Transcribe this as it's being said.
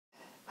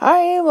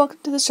Hi, welcome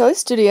to the Shelley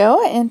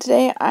Studio, and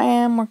today I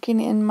am working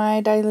in my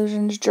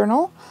Dilutions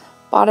journal.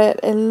 Bought it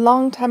a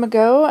long time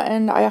ago,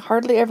 and I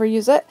hardly ever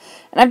use it.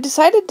 And I've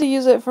decided to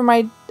use it for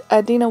my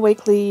Dina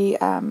Wakley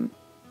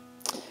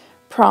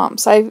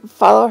prompts. I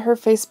follow her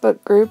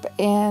Facebook group,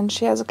 and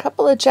she has a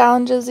couple of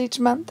challenges each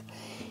month.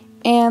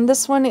 And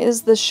this one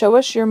is the Show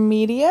Us Your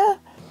Media.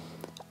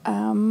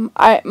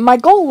 My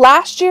goal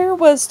last year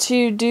was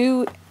to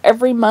do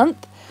every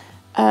month.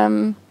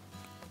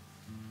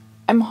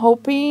 I'm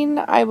hoping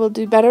I will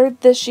do better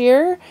this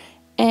year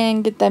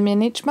and get them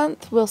in each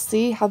month. We'll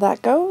see how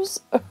that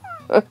goes.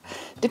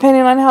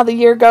 Depending on how the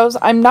year goes,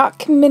 I'm not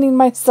committing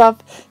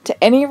myself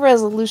to any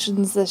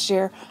resolutions this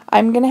year.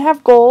 I'm going to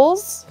have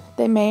goals.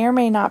 They may or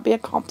may not be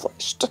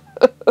accomplished.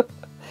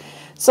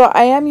 So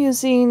I am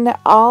using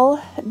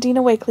all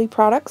Dina Wakley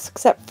products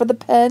except for the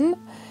pen.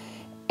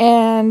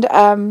 And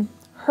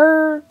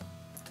her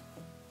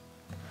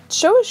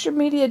Show Us Your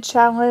Media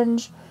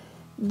challenge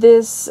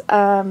this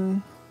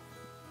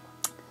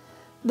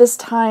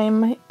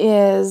time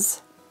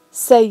is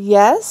say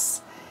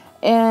yes,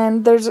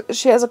 and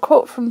she has a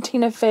quote from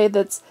Tina Fey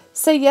that's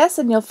say yes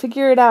and you'll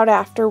figure it out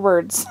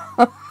afterwards.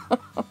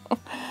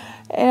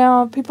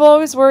 People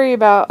always worry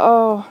about,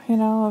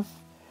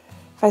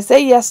 if I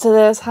say yes to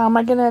this, how am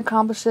I going to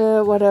accomplish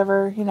it,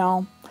 whatever,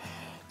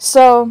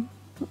 So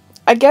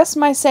I guess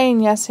my saying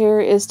yes here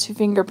is to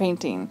finger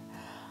painting.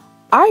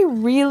 I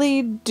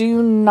really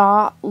do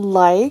not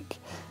like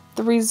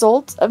the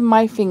results of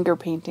my finger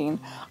painting.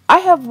 I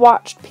have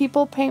watched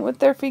people paint with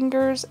their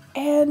fingers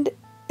and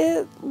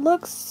it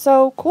looks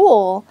so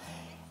cool.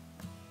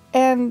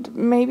 And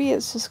maybe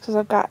it's just because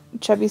I've got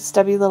chubby,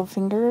 stubby little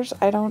fingers.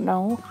 I don't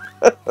know.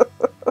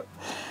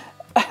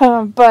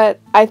 But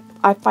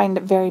I find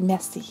it very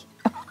messy.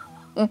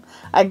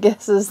 I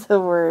guess is the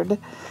word.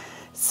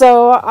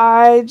 So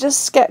I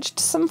just sketched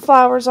some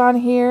flowers on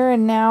here,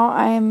 and now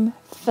I'm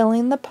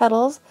filling the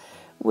petals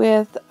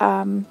with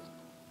I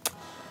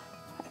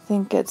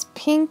think it's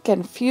pink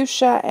and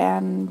fuchsia,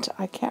 and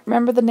I can't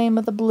remember the name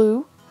of the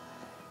blue,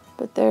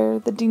 but they're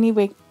the Dina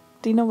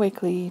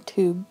Wakley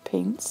tube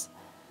paints.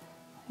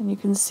 And you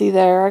can see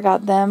there I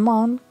got them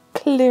on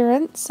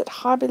clearance at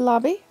Hobby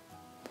Lobby.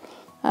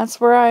 That's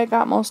where I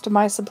got most of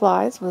my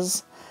supplies,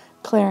 was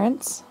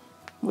clearance,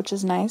 which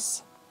is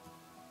nice.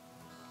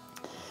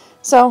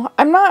 So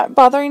I'm not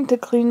bothering to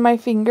clean my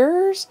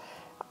fingers,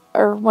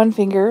 or the one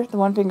finger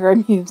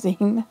I'm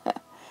using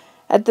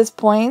at this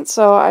point,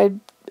 so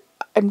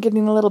I'm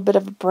getting a little bit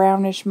of a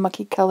brownish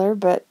mucky color,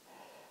 but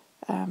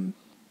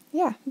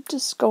yeah, I'm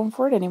just going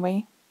for it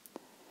anyway.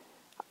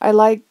 I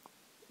like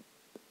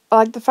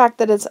the fact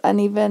that it's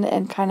uneven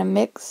and kind of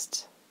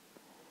mixed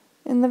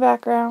in the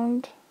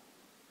background.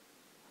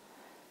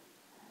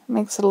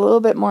 Makes it a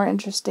little bit more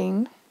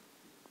interesting.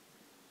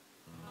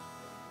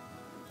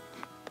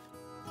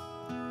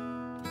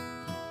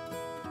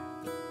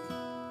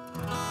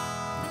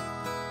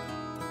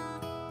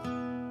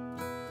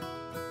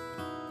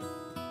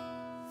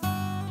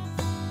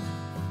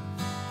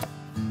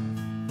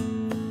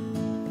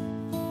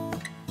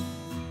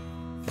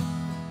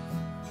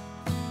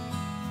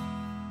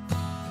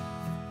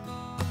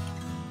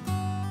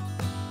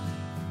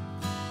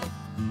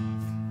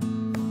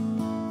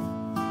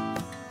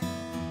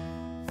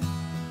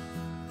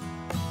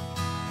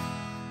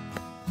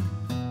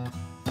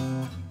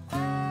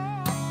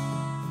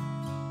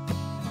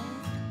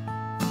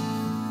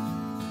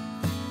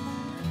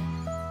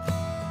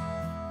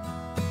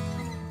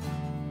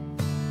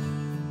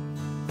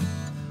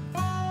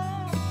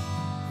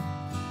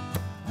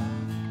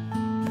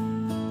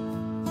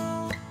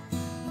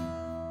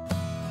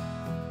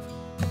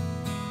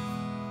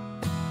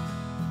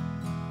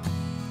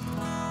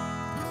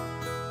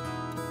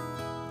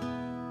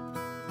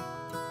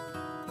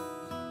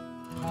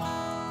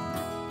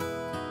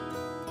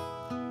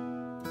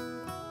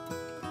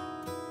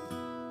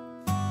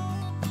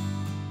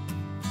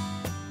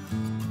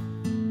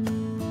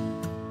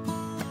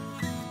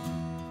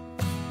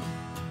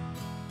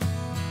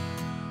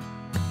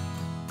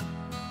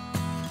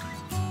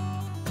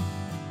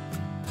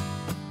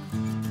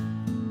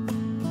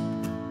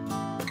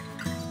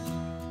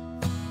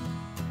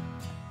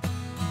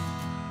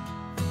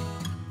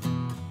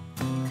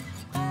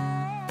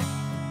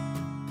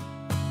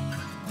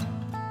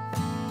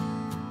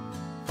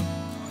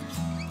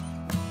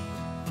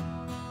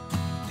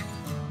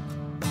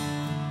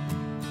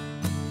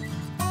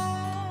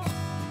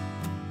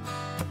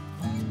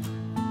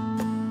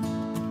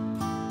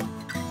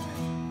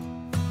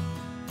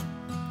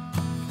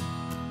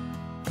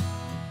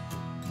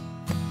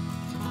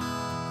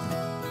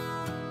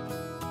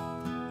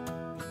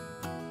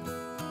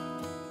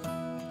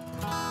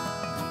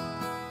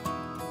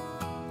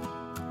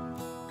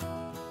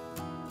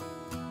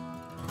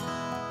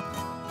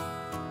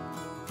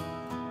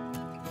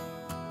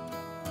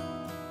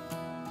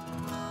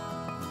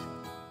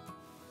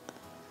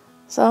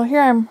 So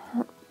here I'm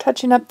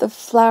touching up the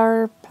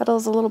flower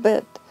petals a little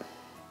bit.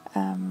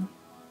 So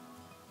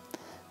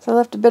I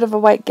left a bit of a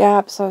white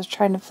gap, so I was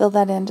trying to fill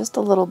that in just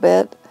a little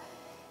bit.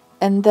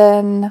 And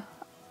then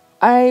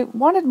I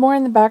wanted more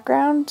in the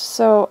background,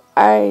 so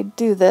I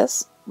do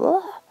this.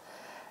 Ugh.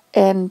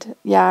 And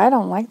yeah, I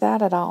don't like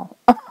that at all.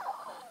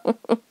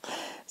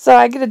 So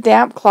I get a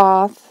damp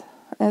cloth,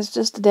 and it's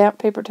just a damp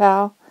paper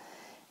towel,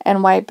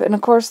 and wipe. And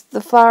of course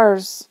the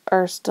flowers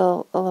are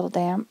still a little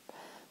damp,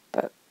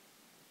 but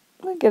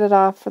I get it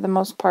off for the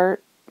most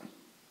part.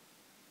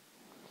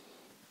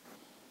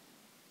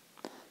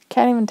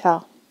 Can't even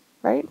tell,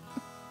 right?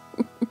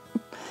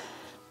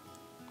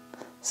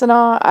 So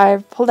now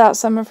I've pulled out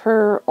some of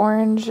her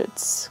orange.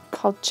 It's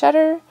called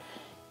Cheddar,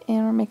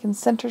 and we're making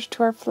centers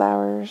to our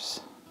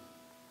flowers.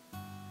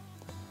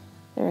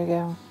 There we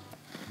go.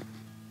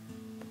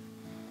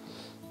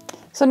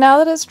 So now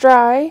that it's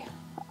dry,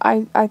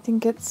 I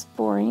think it's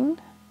boring.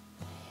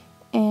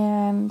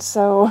 And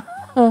so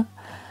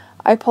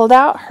I pulled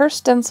out her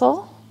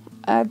stencil.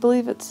 I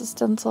believe it's a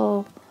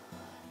stencil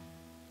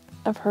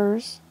of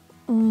hers.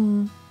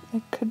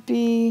 It could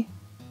be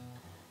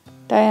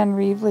Diane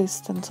Reevely's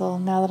stencil,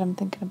 now that I'm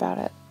thinking about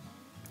it.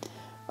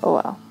 Oh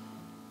well.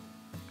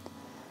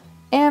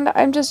 And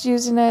I'm just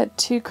using it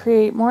to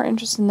create more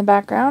interest in the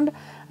background.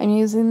 I'm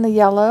using the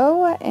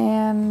yellow,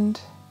 and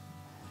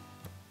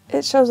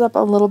it shows up a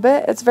little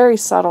bit. It's very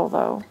subtle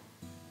though.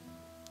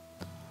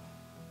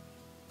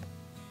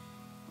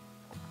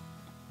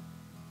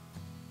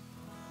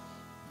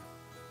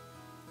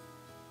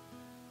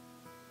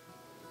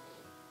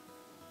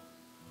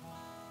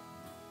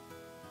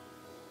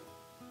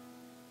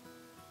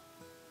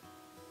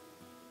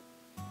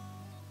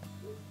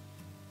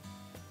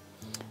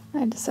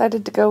 I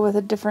decided to go with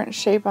a different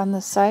shape on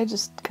this side,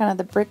 just kind of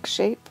the brick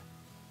shape.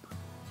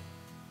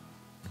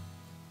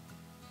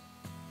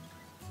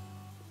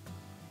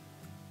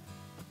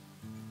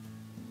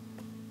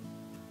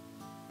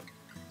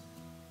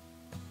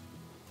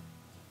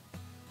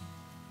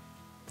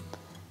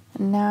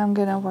 And now I'm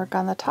going to work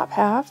on the top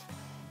half,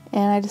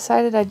 and I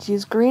decided I'd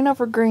use green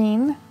over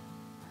green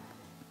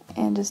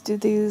and just do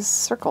these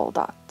circle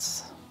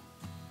dots.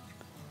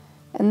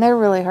 And they're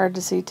really hard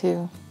to see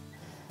too.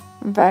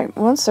 In fact,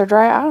 once they're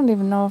dry, I don't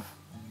even know if,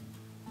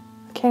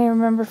 I can't even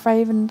remember if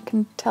I even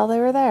can tell they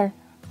were there.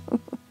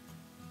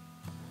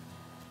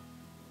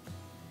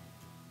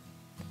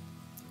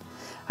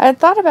 I had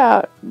thought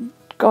about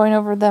going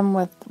over them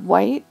with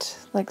white,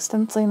 like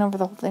stenciling over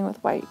the whole thing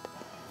with white.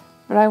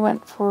 But I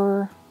went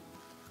for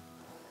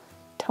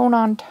tone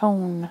on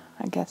tone,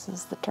 I guess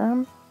is the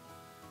term.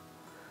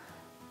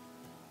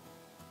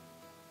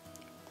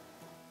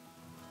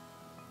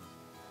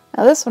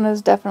 Now this one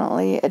is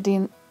definitely a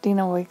Dina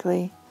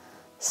Wakley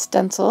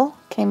stencil.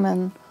 Came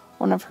in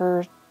one of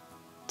her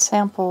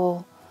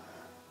sample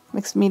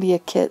mixed media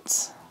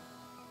kits.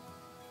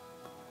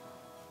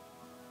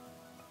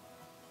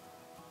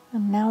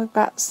 And now we've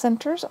got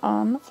centers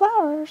on the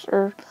flowers,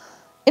 or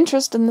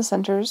interest in the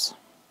centers.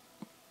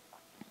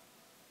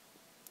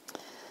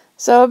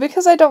 So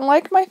because I don't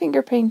like my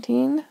finger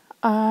painting,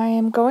 I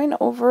am going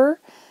over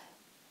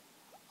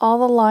all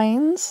the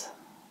lines,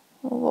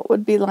 what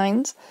would be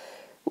lines,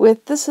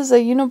 with, this is a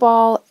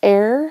Uniball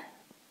Air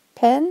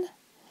pen,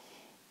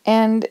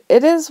 and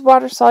it is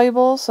water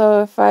soluble,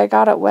 so if I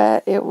got it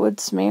wet it would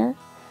smear,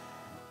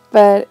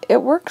 but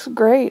it works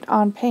great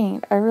on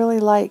paint. I really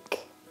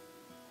like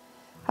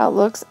how it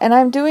looks, and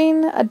I'm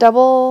doing a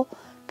double,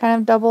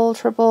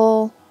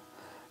 triple,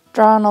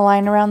 drawing a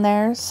line around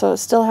there, so it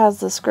still has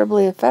the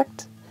scribbly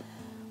effect,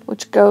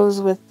 which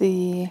goes with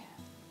the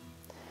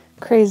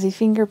crazy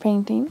finger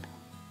painting.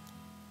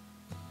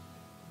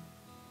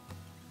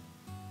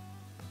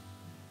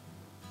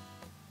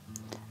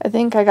 I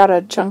think I got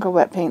a chunk of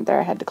wet paint there.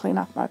 I had to clean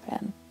off my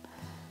pen.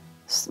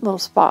 This little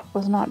spot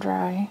was not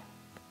dry.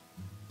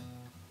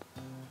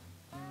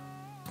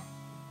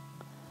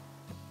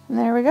 And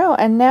there we go.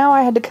 And now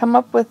I had to come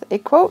up with a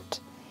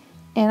quote,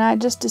 and I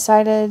just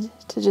decided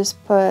to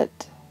just put,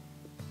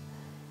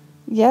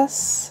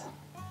 "Yes,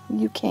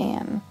 you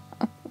can."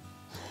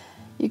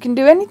 You can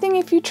do anything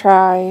if you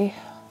try.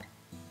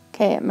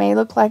 Okay, it may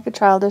look like a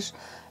childish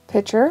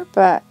picture,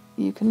 but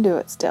you can do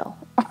it still.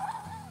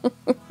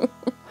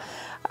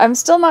 I'm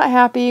still not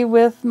happy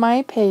with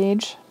my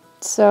page,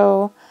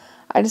 so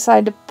I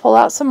decided to pull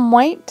out some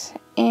white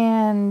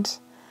and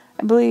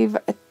I believe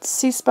a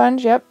sea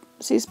sponge, yep,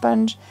 sea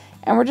sponge,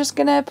 and we're just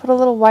going to put a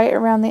little white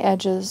around the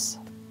edges.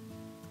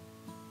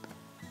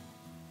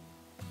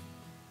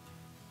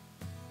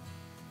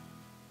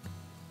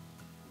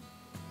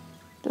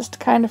 Just to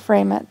kind of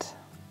frame it.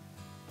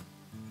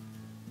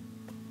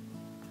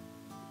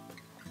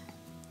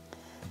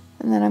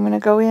 And then I'm going to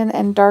go in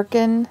and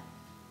darken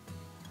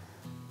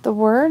the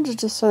words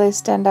just so they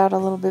stand out a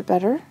little bit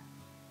better.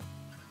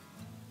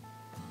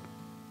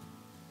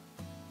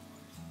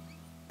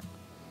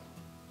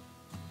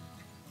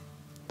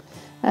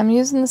 I'm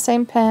using the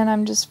same pen,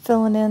 I'm just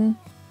filling in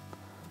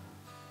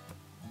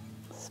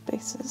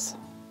spaces.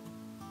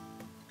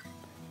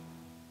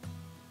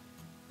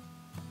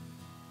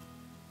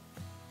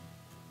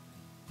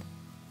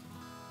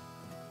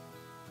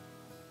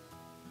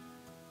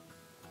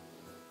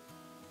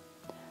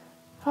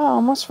 Oh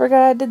almost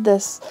forgot I did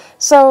this.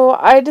 So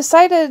I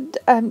decided,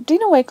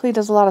 Dina Wakley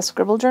does a lot of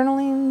scribble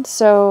journaling,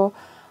 so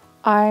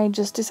I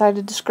just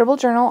decided to scribble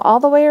journal all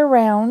the way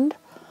around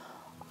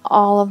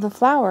all of the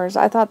flowers.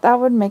 I thought that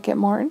would make it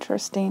more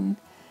interesting.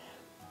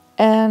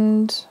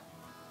 And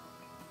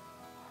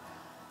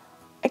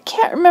I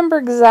can't remember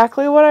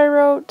exactly what I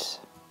wrote,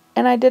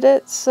 and I did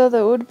it so that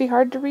it would be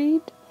hard to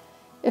read,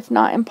 if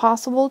not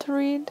impossible to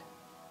read,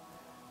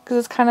 because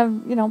it's kind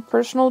of, you know,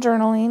 personal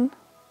journaling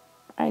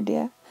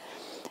idea.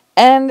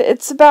 And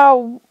it's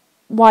about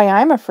why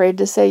I'm afraid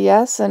to say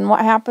yes, and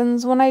what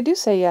happens when I do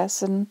say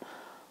yes, and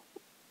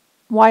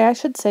why I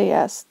should say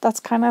yes. That's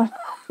kind of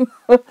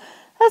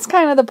that's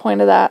kind of the point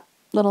of that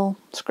little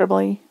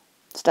scribbly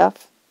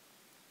stuff.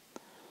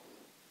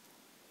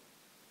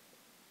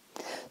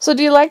 So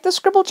do you like the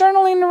scribble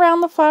journaling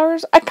around the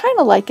flowers? I kind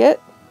of like it.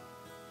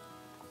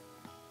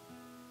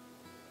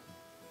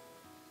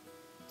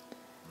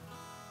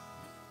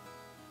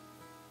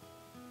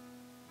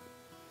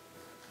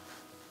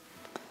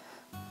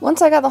 Once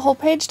I got the whole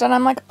page done,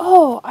 I'm like,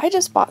 oh, I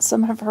just bought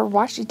some of her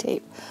washi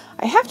tape.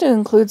 I have to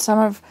include some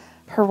of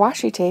her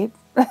washi tape.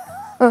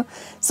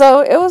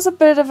 So it was a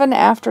bit of an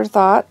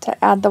afterthought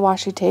to add the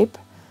washi tape.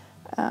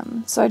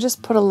 So I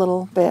just put a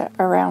little bit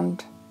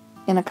around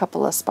in a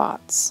couple of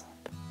spots.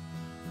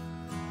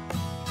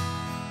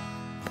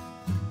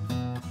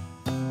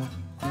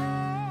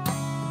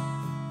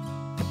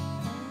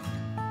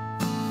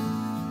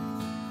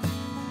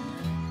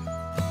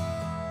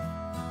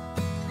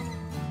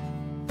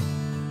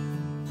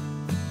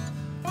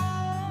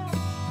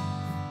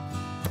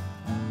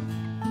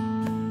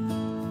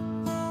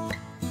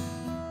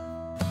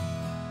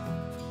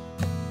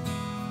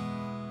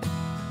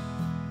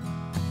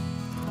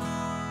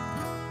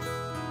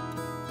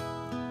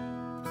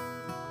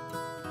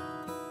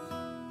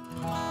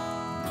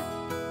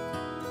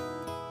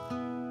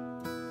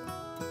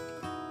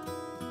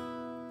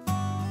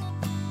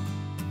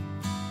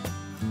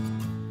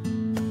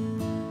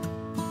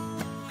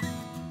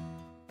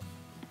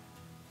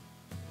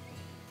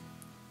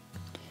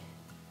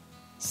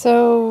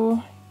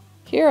 So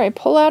here I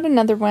pull out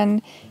another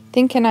one,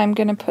 thinking I'm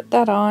going to put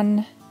that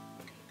on,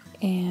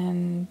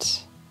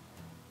 and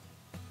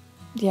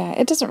yeah,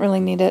 it doesn't really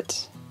need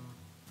it.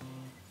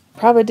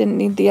 Probably didn't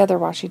need the other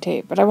washi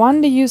tape, but I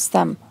wanted to use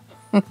them.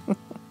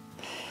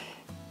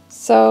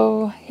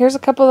 So here's a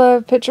couple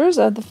of pictures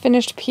of the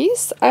finished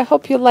piece. I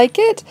hope you like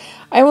it.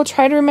 I will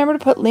try to remember to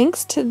put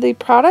links to the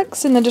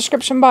products in the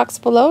description box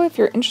below if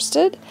you're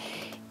interested,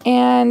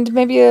 and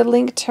maybe a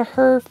link to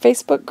her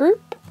Facebook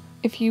group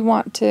if you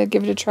want to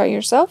give it a try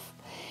yourself.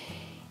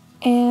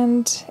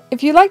 And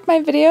if you liked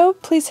my video,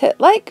 please hit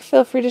like,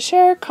 feel free to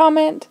share,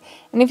 comment,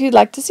 and if you'd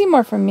like to see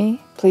more from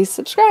me, please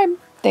subscribe.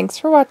 Thanks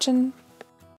for watching.